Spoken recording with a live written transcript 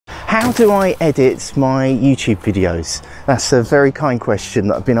How do I edit my YouTube videos? That's a very kind question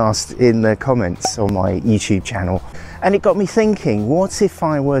that I've been asked in the comments on my YouTube channel. And it got me thinking, what if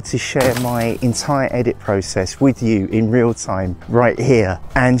I were to share my entire edit process with you in real time right here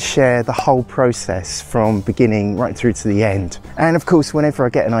and share the whole process from beginning right through to the end? And of course, whenever I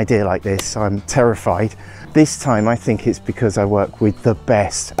get an idea like this, I'm terrified. This time I think it's because I work with the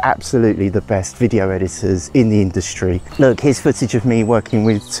best, absolutely the best video editors in the industry. Look, here's footage of me working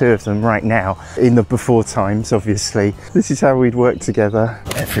with two of them right now in the before times, obviously. This is how we'd work together.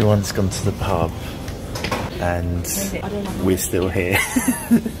 Everyone's gone to the pub and we're still here.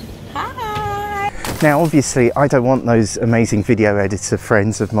 Hi! Now obviously I don't want those amazing video editor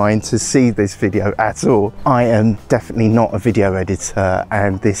friends of mine to see this video at all. I am definitely not a video editor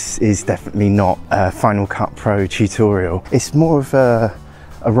and this is definitely not a Final Cut Pro tutorial. It's more of a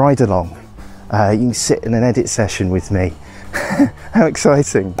ride along. You can sit in an edit session with me. How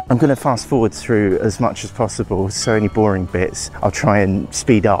exciting. I'm going to fast forward through as much as possible, so any boring bits I'll try and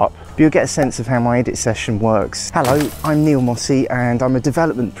speed up. But you'll get a sense of how my edit session works. Hello, I'm Neil Mossey and I'm a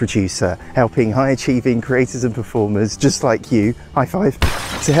development producer helping high achieving creators and performers just like you, high five,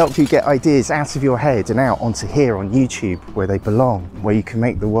 to help you get ideas out of your head and out onto here on YouTube where they belong, where you can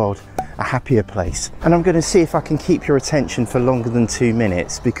make the world a happier place. And I'm going to see if I can keep your attention for longer than 2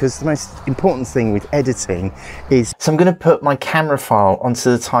 minutes, because the most important thing with editing is, so I'm going to put my camera file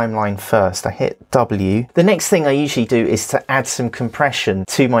onto the timeline first. I hit W. The next thing I usually do is to add some compression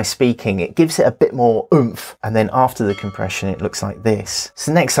to my speaking. It gives it a bit more oomph, and then after the compression it looks like this.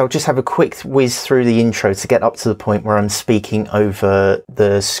 So next I'll just have a quick whiz through the intro to get up to the point where I'm speaking over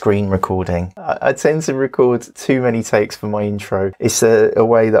the screen recording. I tend to record too many takes for my intro. It's a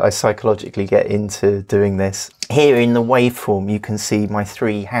way that I psychologically get into doing this. Here in the waveform you can see my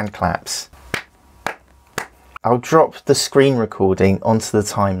 3 hand claps. I'll drop the screen recording onto the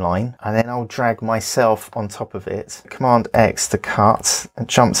timeline and then I'll drag myself on top of it. Command X to cut and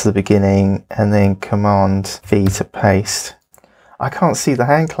jump to the beginning, and then Command V to paste. I can't see the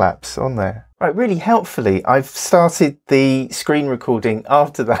hand claps on there. Right, really helpfully, I've started the screen recording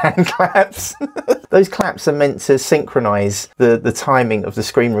after the hand claps. Those claps are meant to synchronize the timing of the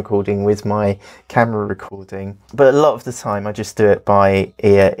screen recording with my camera recording. But a lot of the time I just do it by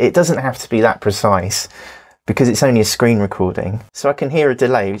ear. It doesn't have to be that precise because it's only a screen recording. So I can hear a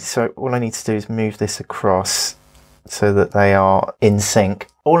delay. So all I need to do is move this across so that they are in sync.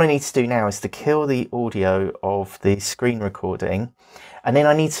 All I need to do now is to kill the audio of the screen recording, and then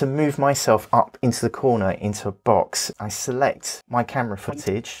I need to move myself up into the corner into a box. I select my camera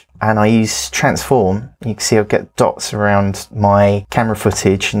footage and I use transform. You can see I'll get dots around my camera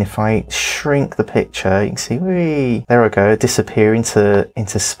footage, and if I shrink the picture you can see, whee, there I go, disappear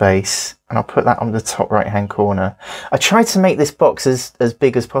into space, and I'll put that on the top right hand corner. I tried to make this box as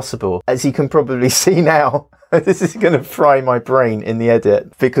big as possible. As you can probably see now, this is going to fry my brain in the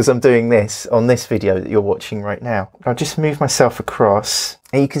edit because I'm doing this on this video that you're watching right now. I'll just move myself across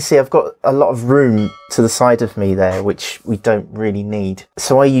and you can see I've got a lot of room to the side of me there, which we don't really need.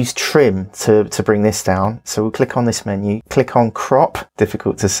 So I use trim to bring this down. So we'll click on this menu, click on crop,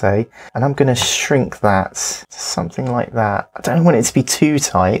 difficult to say, and I'm going to shrink that to something like that. I don't want it to be too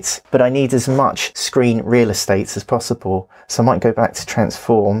tight, but I need as much screen real estate as possible. So I might go back to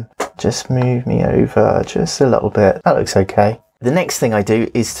transform, just move me over just a little bit. That looks okay. The next thing I do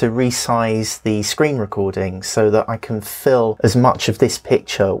is to resize the screen recording so that I can fill as much of this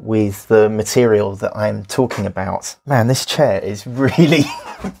picture with the material that I'm talking about. Man, this chair is really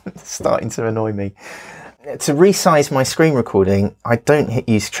starting to annoy me. To resize my screen recording, I don't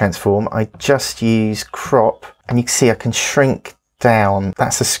use transform, I just use crop, and you can see I can shrink down.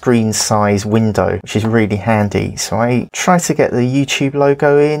 That's a screen size window, which is really handy. So I try to get the YouTube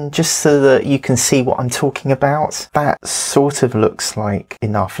logo in just so that you can see what I'm talking about. That sort of looks like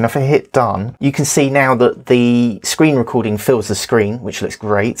enough. And if I hit done, you can see now that the screen recording fills the screen, which looks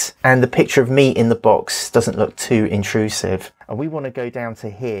great. And the picture of me in the box doesn't look too intrusive. And we want to go down to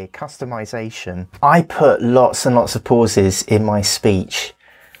here, customization. I put lots and lots of pauses in my speech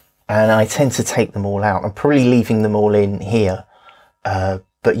and I tend to take them all out. I'm probably leaving them all in here.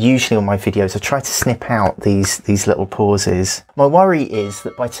 But usually on my videos I try to snip out these little pauses. My worry is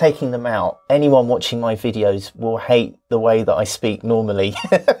that by taking them out, anyone watching my videos will hate the way that I speak normally.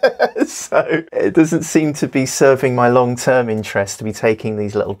 So it doesn't seem to be serving my long-term interest to be taking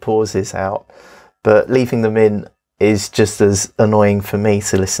these little pauses out, but leaving them in is just as annoying for me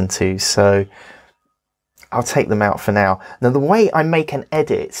to listen to. So I'll take them out for now. Now the way I make an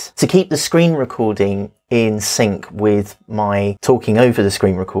edit to keep the screen recording in sync with my talking over the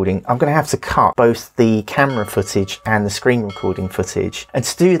screen recording, I'm going to have to cut both the camera footage and the screen recording footage. And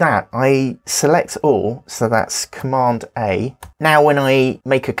to do that, I select all, so that's Command A. Now when I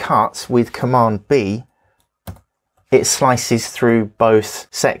make a cut with Command B, it slices through both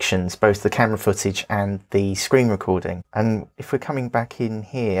sections, both the camera footage and the screen recording. And if we're coming back in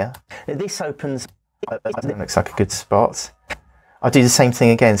here, this opens, it looks like a good spot. I'll do the same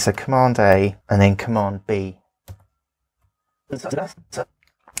thing again, so Command A and then Command B.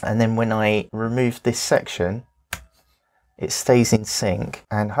 And then when I remove this section, it stays in sync,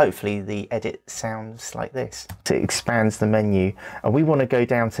 and hopefully the edit sounds like this. It expands the menu, and we want to go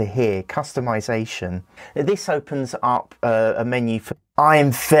down to here, customization. This opens up a menu for... I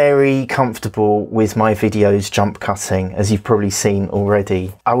am very comfortable with my videos jump cutting, as you've probably seen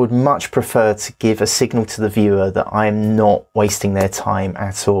already. I would much prefer to give a signal to the viewer that I am not wasting their time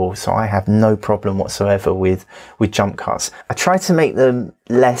at all, so I have no problem whatsoever with jump cuts. I try to make them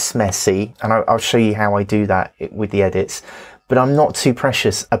less messy, and I'll show you how I do that with the edits, but I'm not too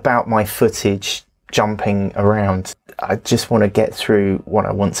precious about my footage jumping around. I just want to get through what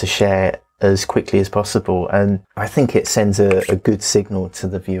I want to share as quickly as possible, and I think it sends a good signal to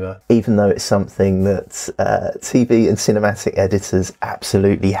the viewer, even though it's something that TV and cinematic editors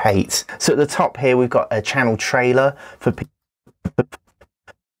absolutely hate. So at the top here we've got a channel trailer for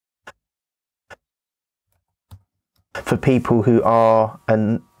people who are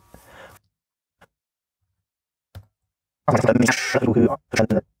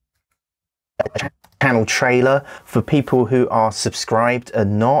channel trailer for people who are subscribed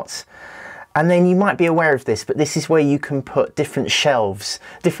and not. And then you might be aware of this, but this is where you can put different shelves,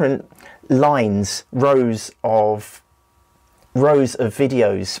 different lines, rows of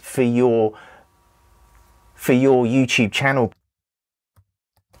videos for your YouTube channel.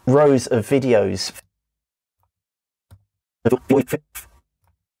 Rows of videos.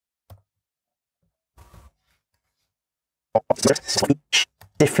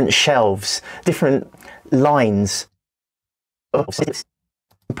 Different shelves, different lines.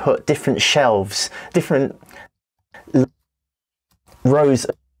 Put different shelves, different rows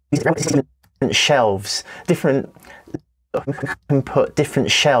of different shelves, different can put different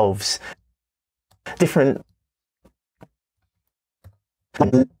shelves, different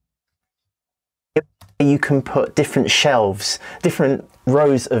you can put different shelves, different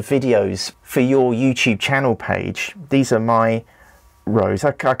rows of videos for your YouTube channel page. These are my rows.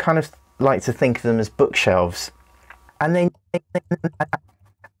 I kind of like to think of them as bookshelves. And then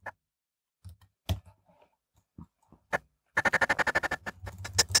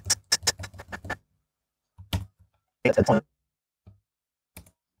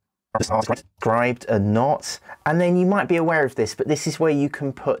subscribed or not, and then you might be aware of this, but this is where you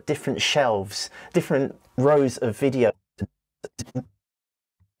can put different shelves, different rows of videos,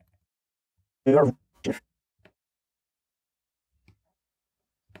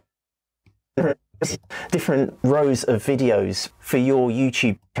 different rows of videos for your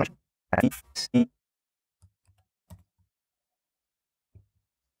YouTube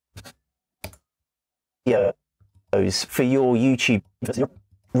for your YouTube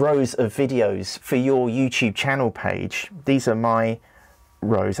rows of videos for your YouTube channel page. These are my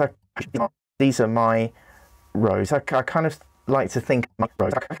rows. These are my rows. I kind of like to think of my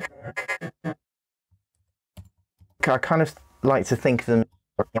rows. I kind of like to think of them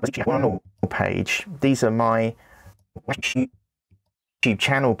channel page. These are my YouTube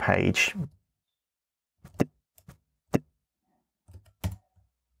channel page.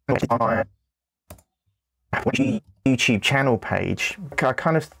 YouTube channel page. I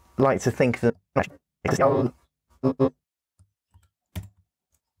kind of like to think that channel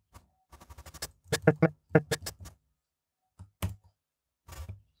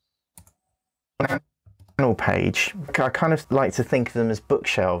page. I kind of like to think of them as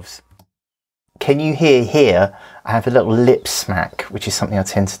bookshelves. Can you hear here? I have a little lip smack, which is something I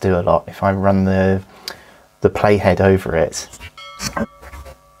tend to do a lot if I run the playhead over it.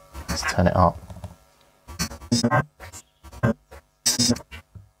 Let's turn it up.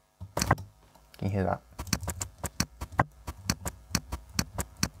 Can you hear that?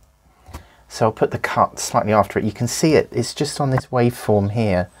 So I'll put the cut slightly after it. You can see it, it's just on this waveform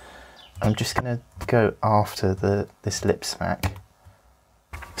here. I'm just going to go after this lip smack.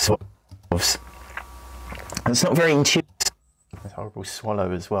 So it's not very intuitive. There's a horrible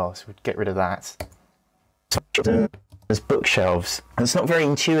swallow as well, so we'd get rid of that. There's bookshelves. It's not very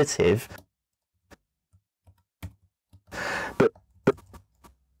intuitive.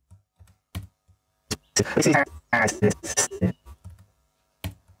 This is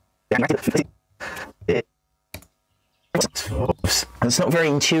it's not very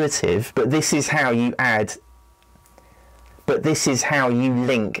intuitive, but this is how you add, but this is how you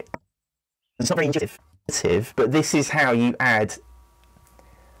link. It's not very intuitive, but this is how you add,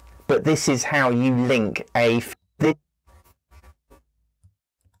 but this is how you link a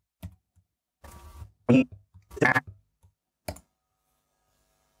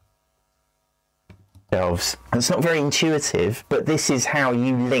it's not very intuitive, but this is how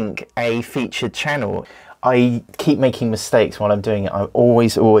you link a featured channel. I keep making mistakes while I'm doing it. I'm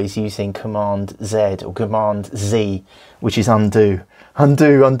always using Command Z or Command Z, which is undo.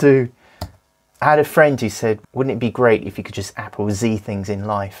 Undo. I had a friend who said, wouldn't it be great if you could just Apple Z things in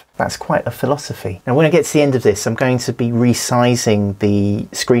life? That's quite a philosophy. Now, when I get to the end of this, I'm going to be resizing the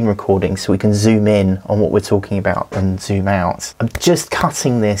screen recording so we can zoom in on what we're talking about and zoom out. I'm just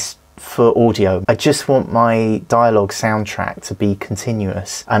cutting this for audio. I just want my dialogue soundtrack to be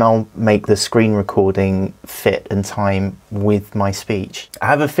continuous, and I'll make the screen recording fit and time with my speech. I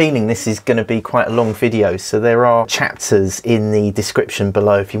have a feeling this is going to be quite a long video, so there are chapters in the description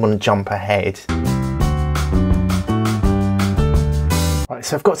below if you want to jump ahead. Right,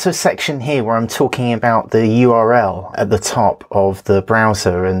 so I've got to a section here where I'm talking about the URL at the top of the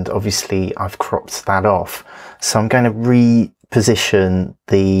browser, and obviously I've cropped that off. So I'm going to reposition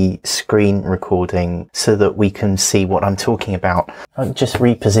the screen recording so that we can see what I'm talking about. I'll just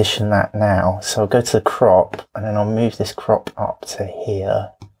reposition that now. So I'll go to the crop, and then I'll move this crop up to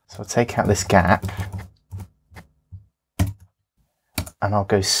here. So I'll take out this gap, and I'll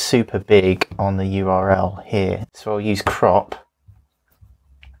go super big on the URL here. So I'll use crop,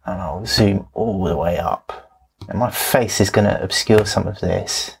 and I'll zoom all the way up. And my face is going to obscure some of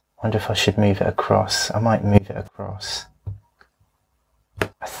this. I wonder if I should move it across. I might move it across.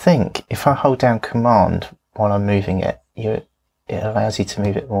 I think if I hold down Command while I'm moving it, it allows you to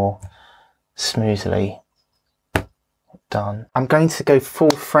move it more smoothly. Done. I'm going to go full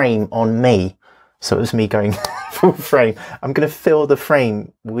frame on me. So it was me going full frame. I'm going to fill the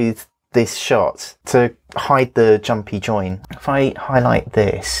frame with this shot to hide the jumpy join. If I highlight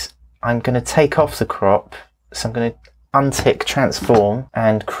this, I'm going to take off the crop. So I'm going to untick transform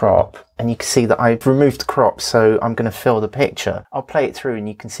and crop, and you can see that I've removed the crop, so I'm going to fill the picture. I'll play it through and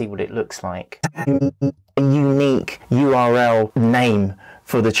you can see what it looks like. A unique URL name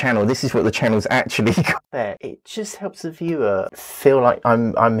for the channel. This is what the channel's actually got there. It just helps the viewer feel like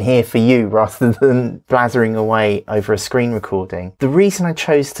I'm here for you rather than blathering away over a screen recording. The reason I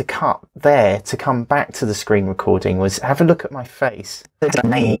chose to cut there to come back to the screen recording was, have a look at my face. There's a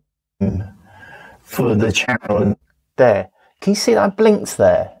name for the channel. There. Can you see that I blinked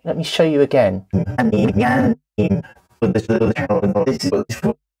there? Let me show you again. I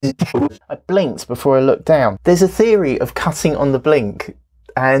blinked before I looked down. There's a theory of cutting on the blink,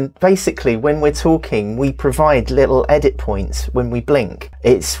 and basically when we're talking we provide little edit points when we blink.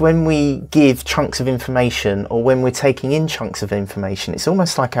 It's when we give chunks of information or when we're taking in chunks of information. It's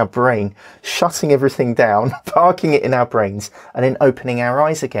almost like our brain shutting everything down, parking it in our brains, and then opening our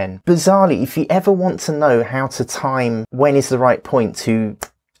eyes again. Bizarrely, if you ever want to know how to time when is the right point to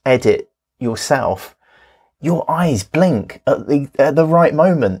edit yourself, your eyes blink at the right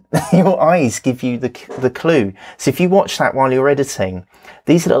moment. Your eyes give you the clue. So if you watch that while you're editing,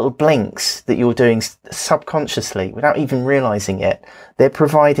 these little blinks that you're doing subconsciously without even realizing it, they're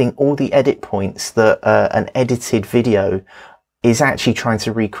providing all the edit points that an edited video is actually trying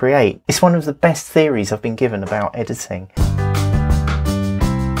to recreate. It's one of the best theories I've been given about editing.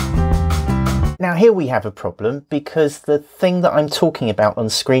 Now here we have a problem, because the thing that I'm talking about on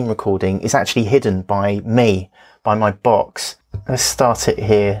screen recording is actually hidden by me, by my box. Let's start it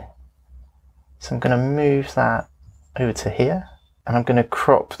here. So I'm going to move that over to here, and I'm going to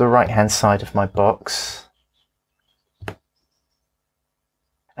crop the right hand side of my box.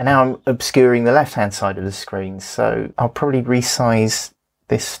 And now I'm obscuring the left hand side of the screen, so I'll probably resize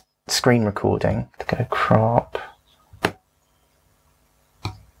this screen recording. Go crop.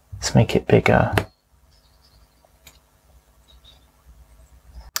 Let's make it bigger.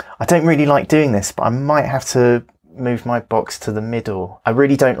 I don't really like doing this, but I might have to move my box to the middle. I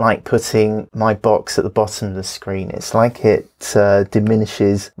really don't like putting my box at the bottom of the screen. It's like it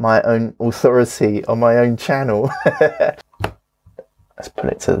diminishes my own authority on my own channel. Let's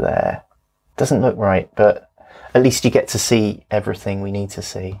put it to there. Doesn't look right, but at least you get to see everything we need to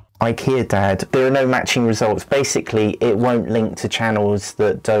see. IKEA Dad, there are no matching results. Basically, it won't link to channels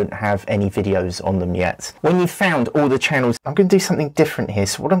that don't have any videos on them yet. When you've found all the channels, I'm going to do something different here.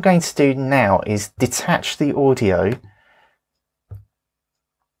 So what I'm going to do now is detach the audio,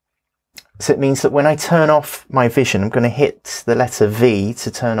 So it means that when I turn off my vision, I'm going to hit the letter V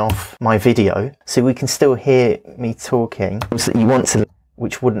to turn off my video, so we can still hear me talking. That you want to,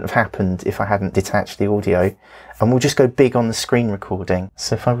 which wouldn't have happened if I hadn't detached the audio. And we'll just go big on the screen recording.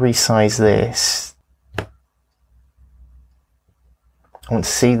 So if I resize this, I want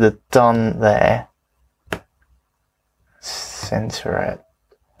to see the done there. Center it.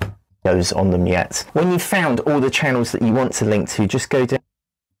 Goes on them yet. When you've found all the channels that you want to link to, just go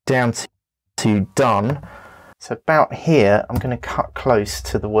down to done. So about here, I'm going to cut close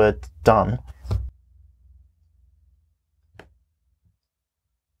to the word done.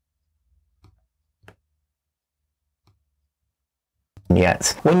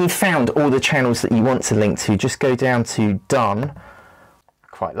 Yet. When you've found all the channels that you want to link to, just go down to done. I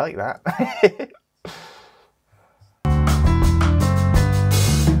quite like that.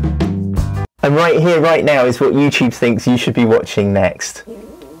 And right here, right now, is what YouTube thinks you should be watching next.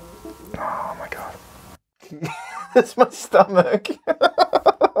 Oh my god. That's my stomach.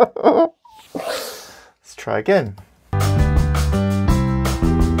 Let's try again.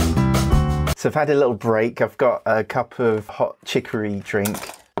 So I've had a little break. I've got a cup of hot chicory drink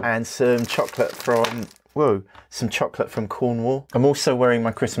and some chocolate from, some chocolate from Cornwall. I'm also wearing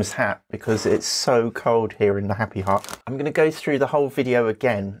my Christmas hat because it's so cold here in the Happy Hut. I'm going to go through the whole video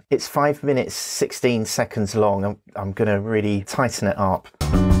again. It's 5 minutes 16 seconds long. I'm going to really tighten it up.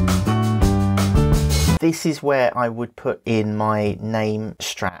 This is where I would put in my name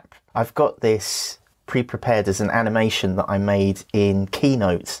strap. I've got this pre-prepared as an animation that I made in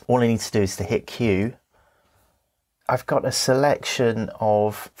Keynote. All I need to do is to hit Q. I've got a selection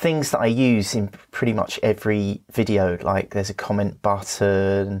of things that I use in pretty much every video, like there's a comment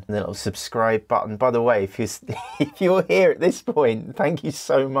button, a little subscribe button. By the way, if you're here at this point, thank you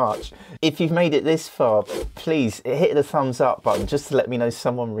so much. If you've made it this far, please hit the thumbs up button just to let me know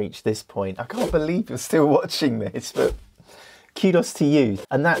someone reached this point. I can't believe you're still watching this, but kudos to you.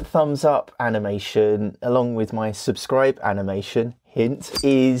 And that thumbs up animation, along with my subscribe animation, hint,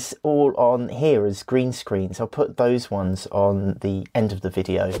 is all on here as green screens. I'll put those ones on the end of the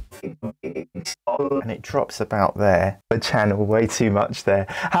video. And it drops about there. The channel way too much there.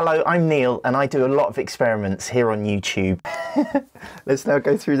 Hello, I'm Neil and I do a lot of experiments here on YouTube. Let's now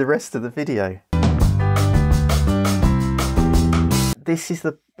go through the rest of the video. This is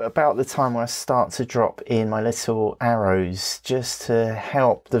about the time where I start to drop in my little arrows just to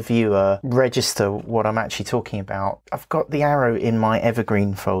help the viewer register what I'm actually talking about. I've got the arrow in my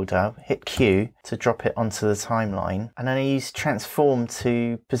evergreen folder, hit Q to drop it onto the timeline, and then I use transform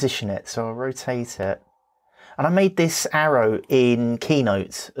to position it, so I'll rotate it. And I made this arrow in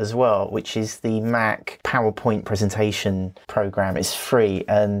Keynote as well, which is the Mac PowerPoint presentation program. It's free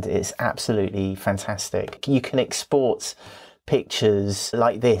and it's absolutely fantastic. You can export pictures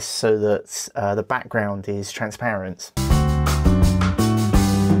like this so that the background is transparent.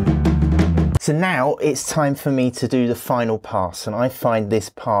 So now it's time for me to do the final pass, and I find this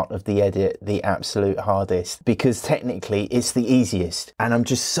part of the edit the absolute hardest because technically it's the easiest and I'm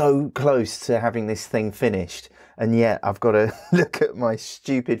just so close to having this thing finished. And yet I've got to look at my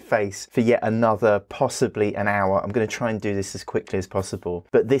stupid face for yet another, possibly an hour. I'm going to try and do this as quickly as possible.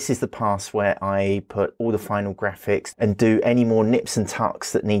 But this is the pass where I put all the final graphics and do any more nips and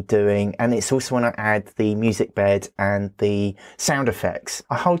tucks that need doing. And it's also when I add the music bed and the sound effects.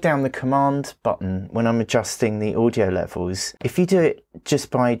 I hold down the command button when I'm adjusting the audio levels. If you do it just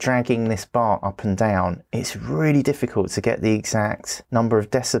by dragging this bar up and down, it's really difficult to get the exact number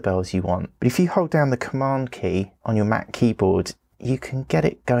of decibels you want. But if you hold down the command key on your Mac keyboard, you can get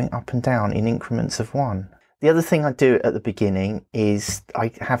it going up and down in increments of 1. The other thing I do at the beginning is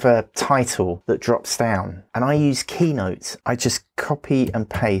I have a title that drops down and I use Keynote. I just copy and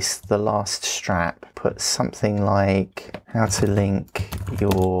paste the last strap, put something like how to link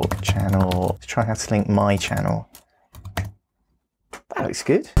your channel. Let's try how to link my channel. That looks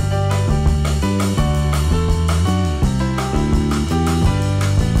good.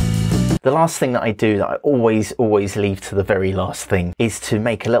 The last thing that I do, that I always leave to the very last thing, is to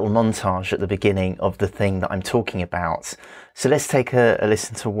make a little montage at the beginning of the thing that I'm talking about. So let's take a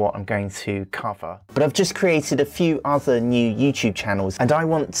listen to what I'm going to cover. But I've just created a few other new YouTube channels and I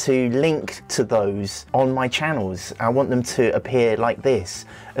want to link to those on my channels. I want them to appear like this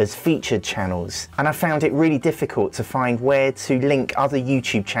as featured channels. And I found it really difficult to find where to link other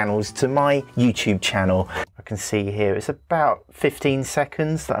YouTube channels to my YouTube channel. I can see here it's about 15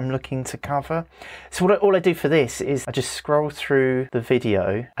 seconds that I'm looking to cover. So all I do for this is I just scroll through the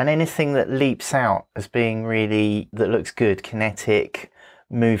video, and anything that leaps out as being really, that looks good, kinetic,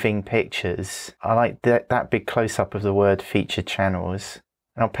 moving pictures. I like that big close-up of the word featured channels.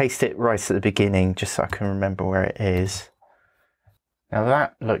 And I'll paste it right at the beginning just so I can remember where it is. Now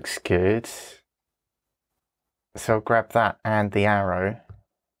that looks good. So I'll grab that and the arrow.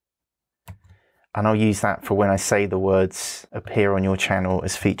 And I'll use that for when I say the words appear on your channel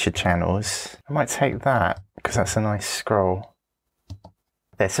as featured channels. I might take that because that's a nice scroll.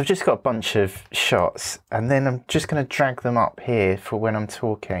 There, so I've just got a bunch of shots and then I'm just going to drag them up here for when I'm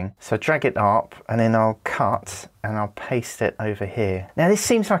talking. So drag it up and then I'll cut and I'll paste it over here. Now this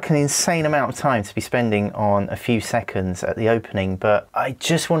seems like an insane amount of time to be spending on a few seconds at the opening, but I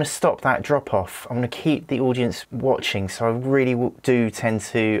just want to stop that drop off. I want to keep the audience watching, so I really do tend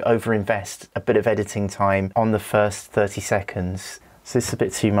to overinvest a bit of editing time on the first 30 seconds. So this is a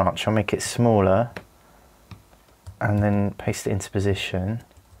bit too much. I'll make it smaller and then paste it into position.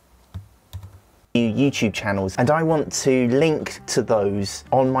 YouTube channels, and I want to link to those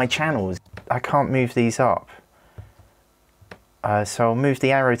on my channels. I can't move these up, so I'll move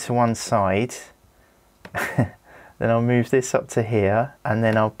the arrow to one side, then I'll move this up to here, and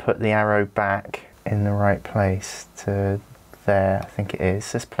then I'll put the arrow back in the right place to there, I think it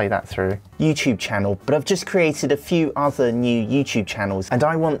is. Let's play that through. YouTube channel, but I've just created a few other new YouTube channels and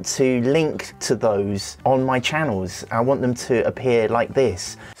I want to link to those on my channels. I want them to appear like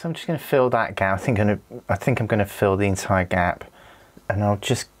this. So I'm just going to fill that gap. I think I'm going to fill the entire gap, and I'll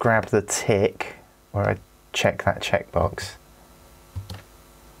just grab the tick where I check that checkbox.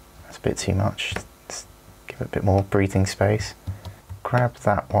 That's a bit too much. Let's give it a bit more breathing space. Grab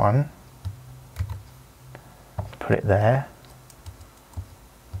that one, put it there.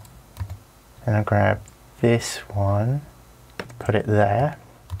 And I'll grab this one, put it there.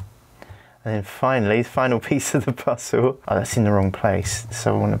 And then finally, the final piece of the puzzle. Oh, that's in the wrong place.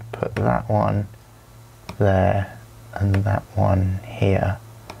 So I want to put that one there and that one here.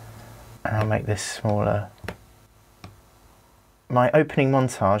 And I'll make this smaller. My opening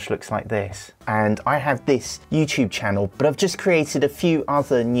montage looks like this, and I have this YouTube channel, but I've just created a few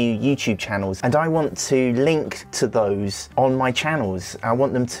other new YouTube channels and I want to link to those on my channels. I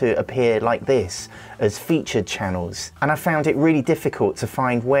want them to appear like this as featured channels, and I found it really difficult to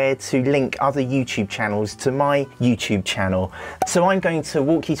find where to link other YouTube channels to my YouTube channel. So I'm going to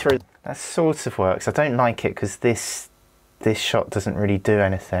walk you through. That sort of works. I don't like it because this shot doesn't really do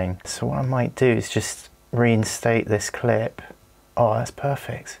anything. So what I might do is just reinstate this clip. Oh, that's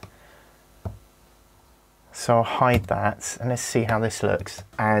perfect. So I'll hide that and let's see how this looks.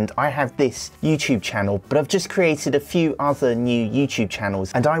 And I have this YouTube channel, but I've just created a few other new YouTube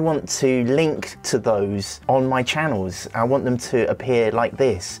channels and I want to link to those on my channels. I want them to appear like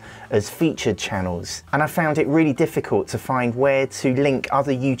this as featured channels. And I found it really difficult to find where to link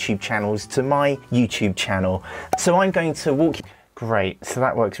other YouTube channels to my YouTube channel. So I'm going to walk you. Great, so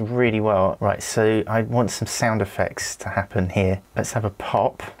that works really well. Right, so I want some sound effects to happen here. Let's have a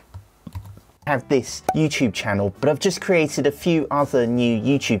pop. I have this YouTube channel, but I've just created a few other new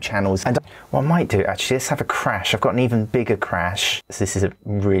YouTube channels. And what I might do, actually, let's have a crash. I've got an even bigger crash. So this is a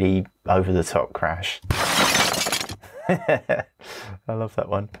really over-the-top crash. I love that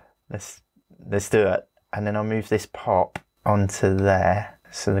one. Let's do it. And then I'll move this pop onto there.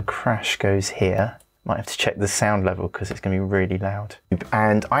 So the crash goes here. Might have to check the sound level because it's going to be really loud.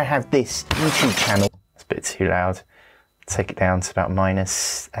 And I have this YouTube channel. It's a bit too loud. Take it down to about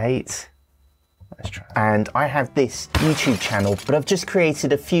 -8. Let's try. And I have this YouTube channel, but I've just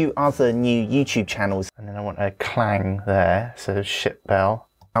created a few other new YouTube channels. And then I want a clang there, so ship bell.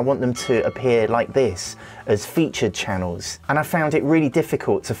 I want them to appear like this as featured channels. And I found it really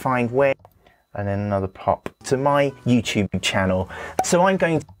difficult to find where. And then another pop to my YouTube channel. So I'm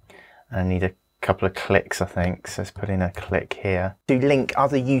going to. I need a couple of clicks, I think, so let's put in a click here to link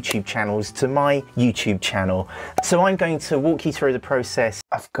other YouTube channels to my YouTube channel. So I'm going to walk you through the process.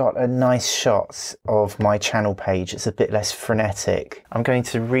 I've got a nice shot of my channel page. It's a bit less frenetic. I'm going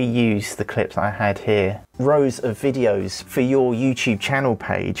to reuse the clip that I had here. Rows of videos for your YouTube channel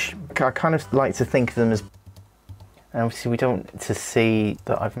page. I kind of like to think of them as, and obviously we don't want to see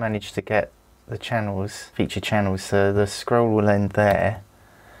that I've managed to get the channels, featured channels, so the scroll will end there.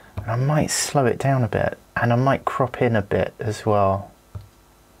 I might slow it down a bit and I might crop in a bit as well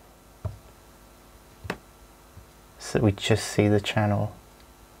so that we just see the channel.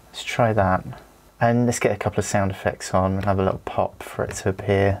 Let's try that, and let's get a couple of sound effects on and have a little pop for it to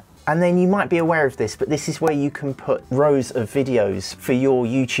appear. And then you might be aware of this, but this is where you can put rows of videos for your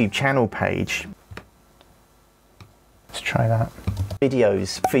YouTube channel page. Let's try that.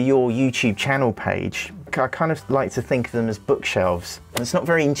 Videos for your YouTube channel page. I kind of like to think of them as bookshelves. It's not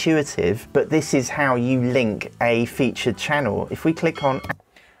very intuitive, but this is how you link a featured channel. If we click on,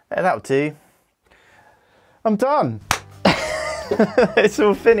 that'll do. I'm done. It's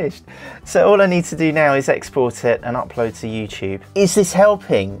all finished. So all I need to do now is export it and upload to YouTube. Is this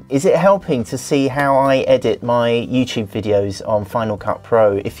helping? Is it helping to see how I edit my YouTube videos on Final Cut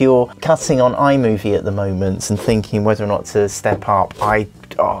Pro? If you're cutting on iMovie at the moment and thinking whether or not to step up,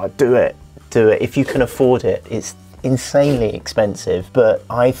 do it. Do it. If you can afford it. It's insanely expensive, but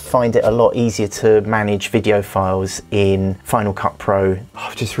I find it a lot easier to manage video files in Final Cut Pro.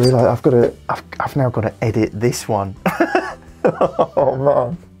 I've just realised I've now got to edit this one. Oh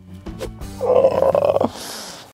man.